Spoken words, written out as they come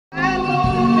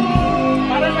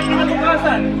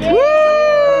Pinoy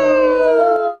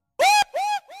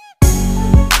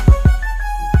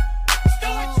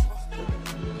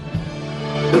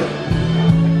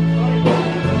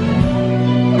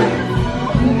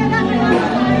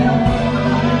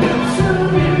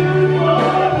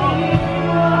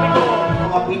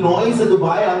sa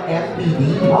Dubai ang FPD.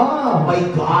 Oh my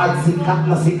God, sikat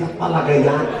na sikat talaga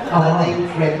yan. Na yung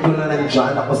friend ko na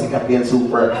nandyan, ako sikat yan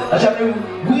super. At syempre,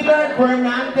 Willard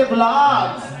Bernante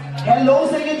Vlogs. Hello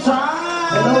sa inyo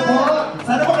dyan! Hello po!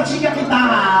 Sana makachika kita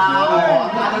ha? Oo, ang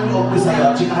kanang loob ko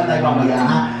sa'yo. Chikahan tayo mamaya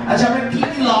ha? At syempre,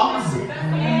 Kitty Vlogs.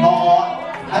 Oo.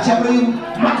 At syempre yung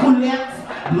Makulet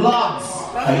Vlogs.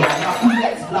 Ayan,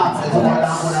 Makulet Vlogs. Ay,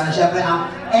 supportahan ko na. Syempre,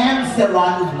 ang M.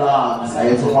 Serrano Vlogs.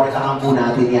 Ayan, supportahan po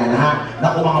natin yan, ha?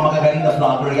 Naku, mga magagaling na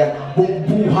vlogger yan. Buong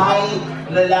buhay,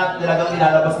 talagang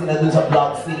ilalabas nila dun sa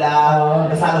vlogs nila.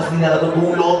 Nasalas nila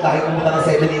natutulog. Kahit pumunta ng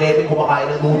 7-Eleven,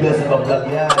 kumakain ng noodles, nagpa-vlog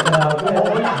yan.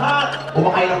 Oo, lahat.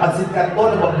 Kumakain ng pansit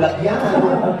kanto, nagpa-vlog yan.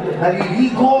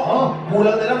 Naliligo.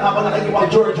 Kulang na lang habang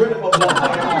nakikipag-George, nagpa-vlog yan.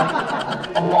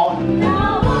 Oo.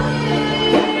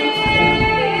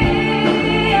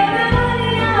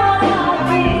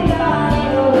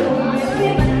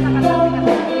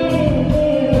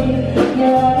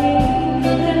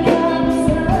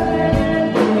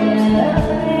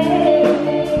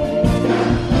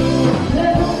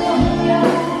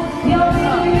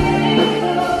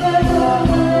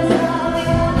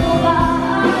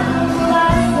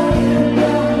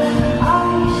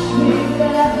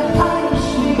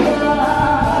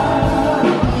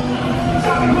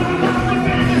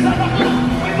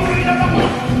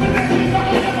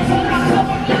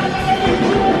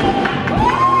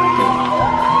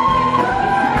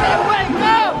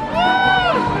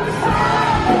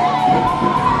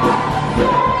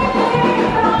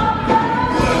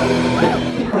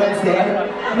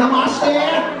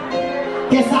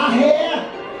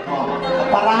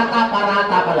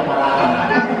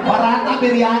 Parata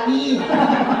biryani.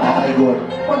 Okay, good.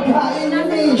 Pagkain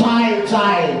yun eh.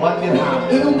 Chai. What will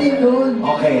have? Inom din yun.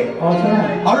 Okay.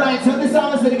 Alright, so this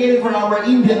song is dedicated for our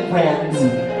Indian friends.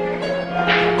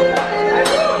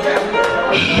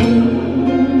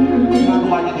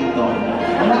 Nagawa niyo dito.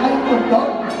 Wala kayong punto?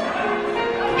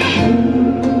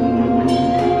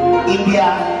 India.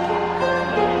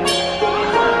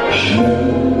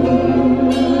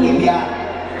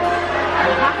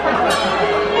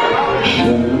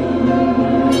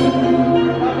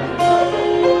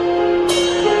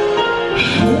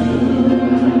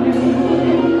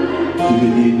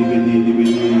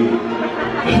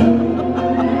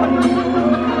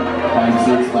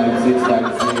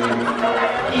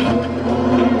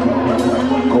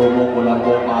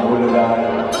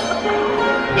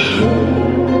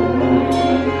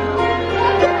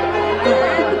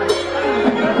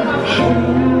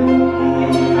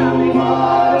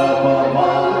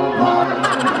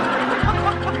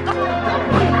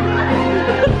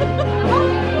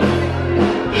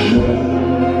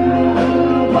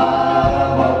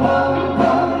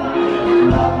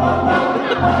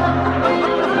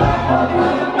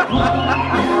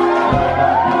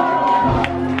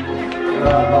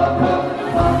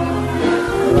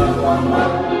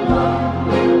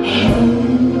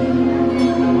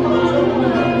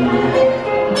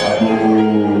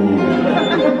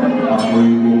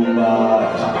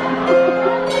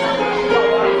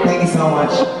 Thank you so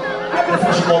much.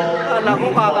 Alam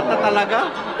ko, kakanta talaga.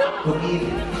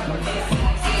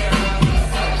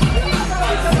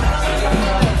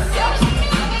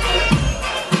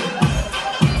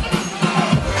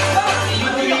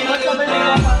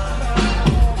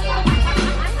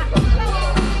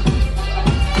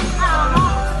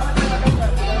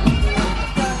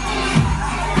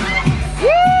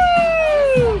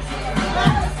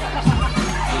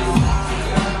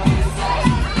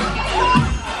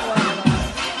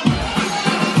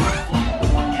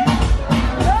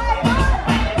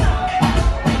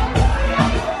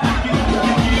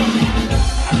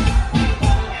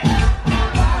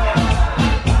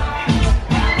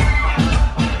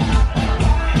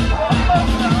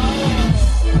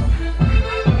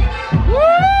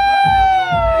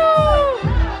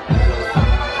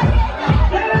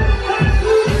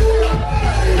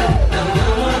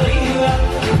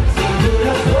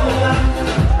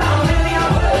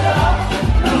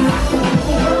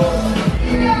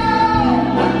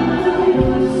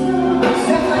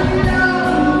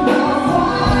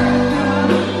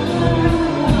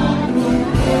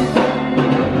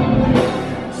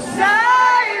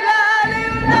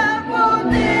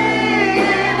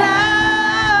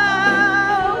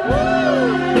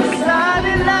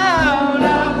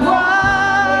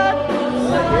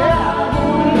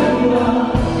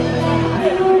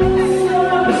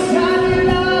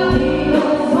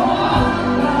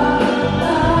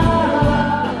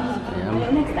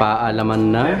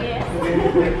 laman na.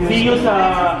 See you sa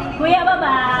Kuya,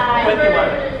 bye-bye!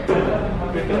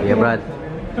 21. Yeah, Brad.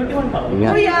 21 pa.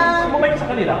 Ingat. Bumalik sa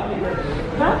kanila.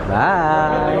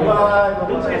 Bye!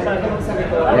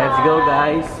 Let's go,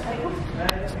 guys!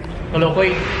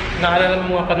 Kalokoy, naalala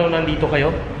mo mga panahon nandito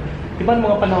kayo? Diba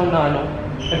mga panahon na ano,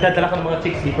 nagdadala ka ng mga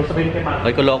chicks dito, sabihin kay Mama.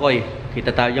 Okay, Kolokoy.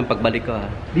 Kita tayo dyan pagbalik ko, ha.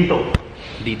 Dito.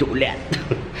 Dito ulit.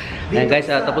 Ayan, guys,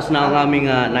 tapos na ang aming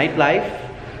nightlife.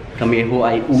 Kami ho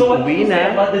ay So what do uuwi you say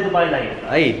na. about the Dubai life?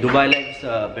 Ay, Dubai life is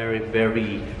very,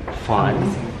 very fun.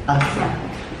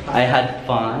 I had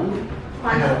fun.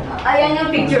 Ayan yung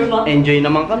picture mo. Enjoy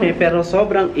naman kami, pero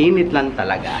sobrang init lang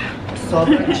talaga.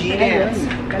 Sobrang genius.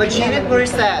 But Janet,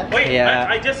 where's that? Wait, Yeah.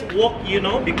 I just walk, you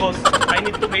know, because I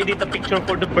need to edit a picture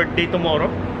for the birthday tomorrow.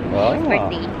 Wow.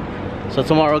 So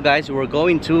tomorrow, guys, we're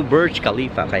going to Burj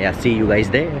Khalifa. Kaya see you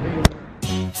guys there.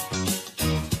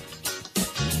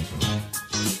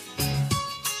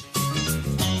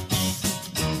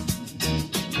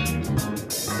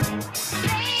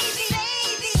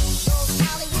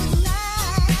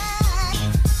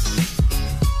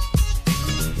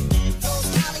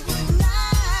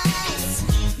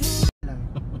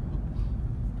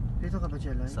 Dito ka ba,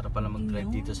 Jelay? Sarap pala mag-drive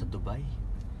dito sa Dubai.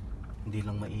 Hindi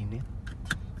lang mainit.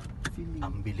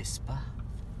 Ang bilis pa.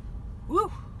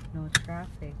 Woo! No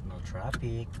traffic. No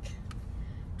traffic.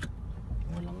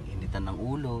 Walang initan ng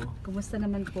ulo. Kumusta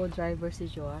naman po driver si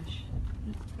Josh?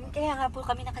 Kaya nga po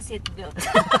kami naka-seatbelt.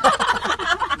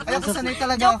 Ay, ako sanay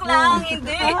talaga Joke ako. lang,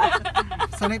 hindi.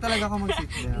 Sanay talaga ako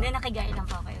mag-seatbelt. Hindi, nakigaya lang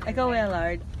po kayo. Ikaw,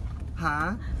 Wellard.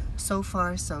 Ha? So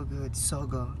far, so good.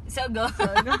 Sogo. Sogo.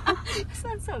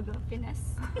 Saan Sogo?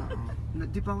 Pinas.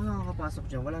 Di pa ako nakakapasok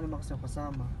dyan. Wala naman kasi ako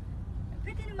kasama.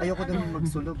 Pwede naman Ayoko din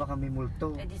magsulo. Baka may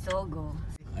multo. Pwede Sogo.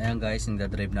 Ayan guys,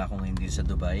 nagda-drive na ako ngayon dito sa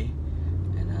Dubai.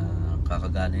 And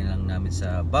kakagaling lang namin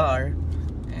sa bar.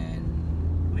 And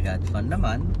we had fun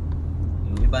naman.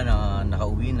 Yung iba na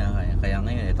nakauwi na. Kaya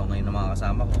ngayon, ito ngayon na mga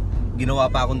kasama ko. Ginawa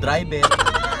pa akong driver.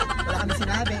 Wala kami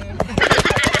sinabi.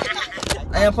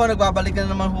 Ayan po, nagbabalik na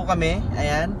naman ho kami.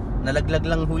 Ayan, nalaglag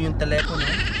lang ho yung telepono.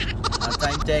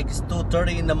 Time check is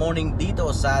 2:30 in the morning dito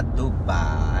sa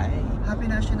Dubai. Happy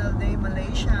National Day,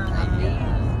 Malaysia.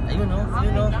 Ayun o,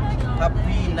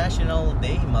 Happy National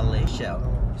Day, Malaysia.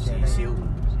 Sisiw.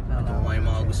 Ano nga yung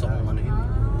mga gusto kong ano yun.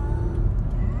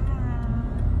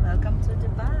 Welcome to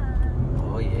Dubai.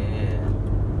 Oh yeah.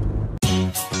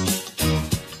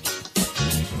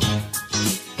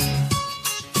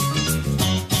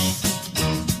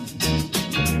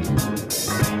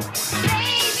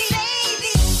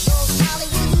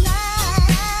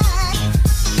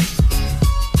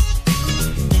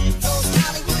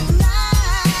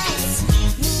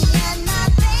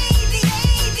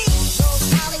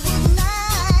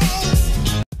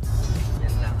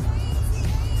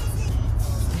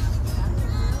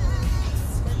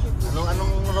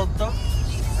 Anong road to?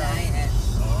 Zion.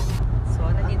 So,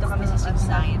 nandito kami sa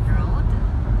Zion Road.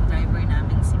 Driver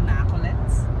namin si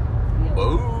Macolets.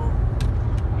 Oh!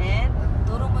 And,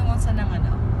 turo mo yung sa ng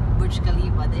ano, Burj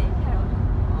Khalifa din.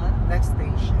 Next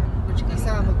station. Burj Khalifa.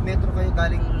 Isa, mag-metro kayo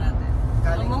galing natin.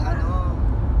 galing Oo. ano.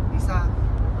 Isa,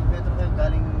 mag-metro kayo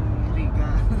galing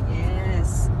Riga.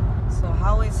 Yes. So,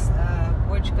 how is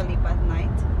Burj Khalifa at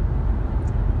night?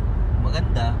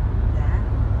 Maganda. Yeah.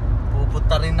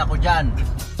 Pupunta rin ako dyan.